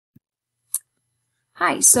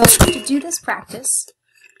Hi, so to do this practice,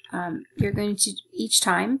 you're going to each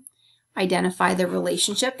time identify the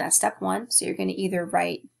relationship. That's step one. So you're going to either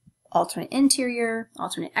write alternate interior,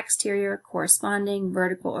 alternate exterior, corresponding,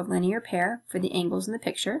 vertical, or linear pair for the angles in the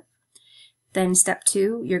picture. Then step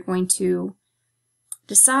two, you're going to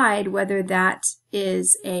decide whether that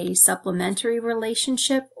is a supplementary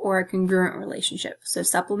relationship or a congruent relationship. So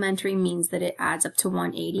supplementary means that it adds up to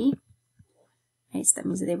 180. Right, so that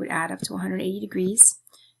means that they would add up to 180 degrees.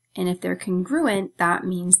 And if they're congruent, that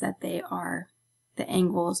means that the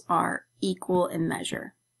angles are equal in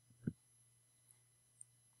measure.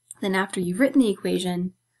 Then after you've written the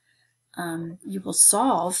equation, you will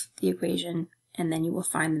solve the equation and then you will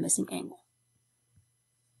find the missing angle.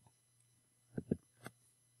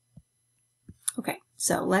 Okay,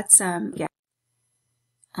 so let's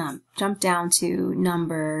jump down to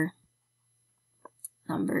numbers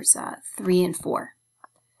 3 and 4.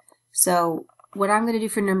 So what I'm going to do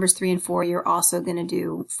for numbers 3 and 4, you're also going to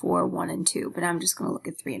do for 1 and 2, but I'm just going to look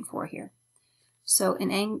at 3 and 4 here. So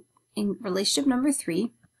in relationship number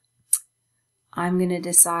 3, I'm going to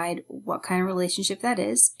decide what kind of relationship that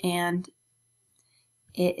is, and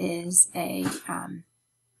it is a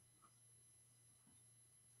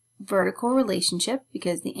vertical relationship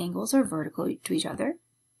because the angles are vertical to each other.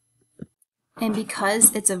 And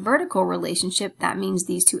because it's a vertical relationship, that means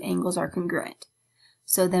these two angles are congruent.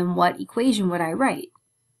 So then what equation would I write?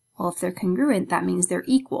 Well, if they're congruent, that means they're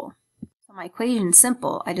equal. So my equation's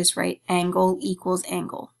simple. I just write angle equals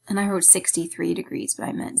angle. And I wrote 63 degrees, but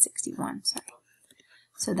I meant 61, sorry.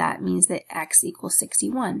 So that means that x equals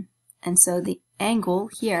 61. And so the angle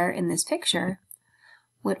here in this picture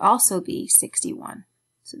would also be 61.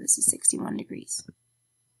 So this is 61 degrees.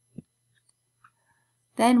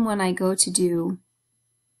 Then when I go to do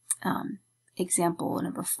example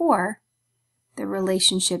number 4, the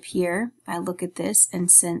relationship here, I look at this,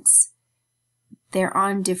 and since they're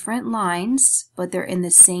on different lines, but they're in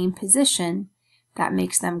the same position, that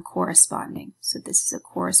makes them corresponding. So this is a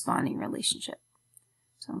corresponding relationship.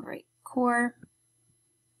 So I'm going to write core.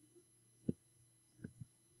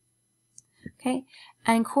 Okay,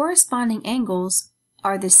 and corresponding angles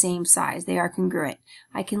are the same size. They are congruent.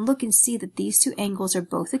 I can look and see that these two angles are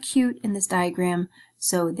both acute in this diagram,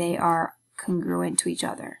 so they are congruent to each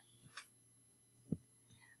other.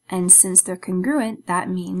 And since they're congruent, that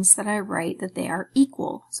means that I write that they are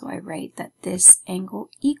equal. So I write that this angle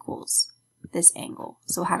equals this angle.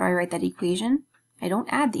 So how do I write that equation? I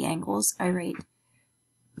don't add the angles. I write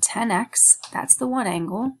 10x, that's the one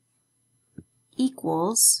angle,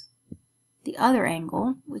 equals the other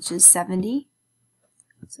angle, which is 70.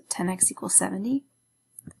 So 10x equals 70.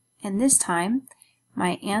 And this time,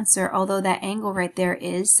 my answer, although that angle right there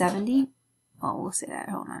is 70, well, we'll say that,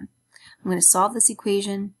 hold on. I'm going to solve this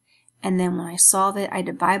equation, and then when I solve it, I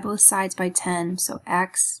divide both sides by 10, so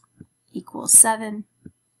x equals 7.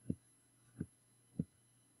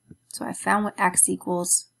 So I found what x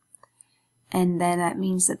equals, and then that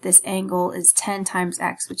means that this angle is 10 times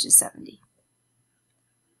x, which is 70.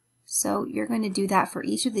 So you're going to do that for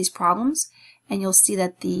each of these problems, and you'll see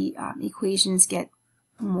that the equations get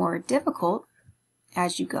more difficult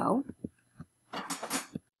as you go.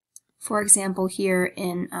 For example, here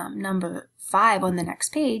in number 5 on the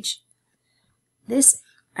next page,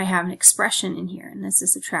 I have an expression in here, and this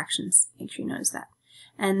is subtractions. Make sure you notice that.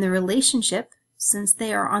 And the relationship, since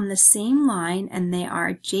they are on the same line and they are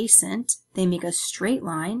adjacent, they make a straight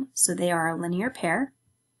line, so they are a linear pair.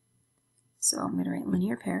 So I'm going to write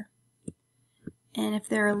linear pair. And if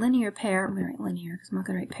they're a linear pair, I'm going to write linear because I'm not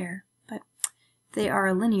going to write pair, but if they are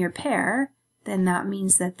a linear pair, then that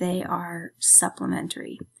means that they are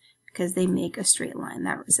supplementary because they make a straight line.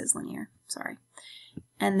 That says linear, sorry.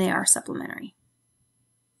 And they are supplementary.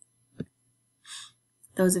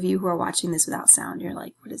 Those of you who are watching this without sound, you're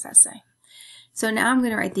like, what does that say? So now I'm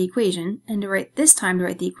going to write the equation, and to write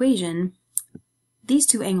the equation, these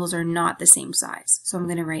two angles are not the same size. So I'm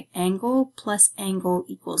going to write angle plus angle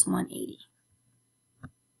equals 180.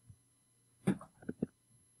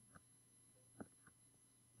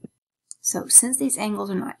 So since these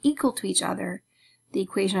angles are not equal to each other, the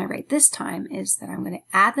equation I write this time is that I'm going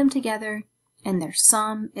to add them together and their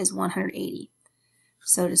sum is 180.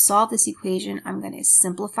 So to solve this equation, I'm going to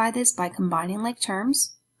simplify this by combining like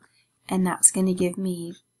terms, and that's going to give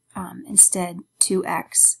me instead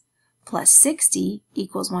 2x plus 60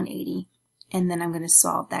 equals 180, and then I'm going to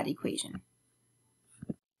solve that equation.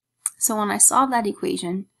 So when I solved that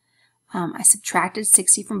equation, I subtracted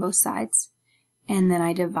 60 from both sides, and then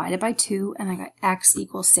I divided by 2, and I got x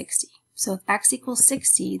equals 60. So if x equals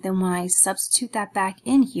 60, then when I substitute that back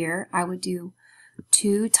in here, I would do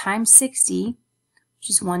 2 times 60, which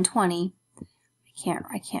is 120.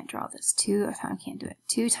 I can't draw this. I can't do it.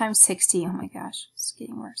 2 times 60, oh my gosh, it's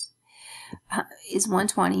getting worse, is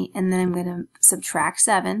 120, and then I'm going to subtract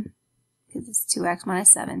 7, because it's 2x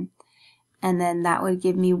minus 7, and then that would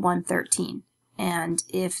give me 113. And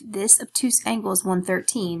if this obtuse angle is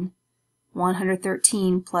 113,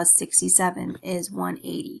 113 plus 67 is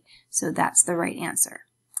 180. So that's the right answer.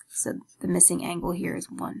 So the missing angle here is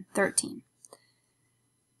 113.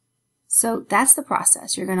 So that's the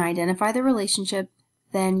process. You're going to identify the relationship,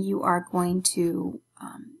 then you are going to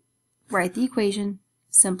write the equation,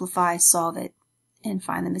 simplify, solve it, and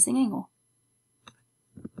find the missing angle.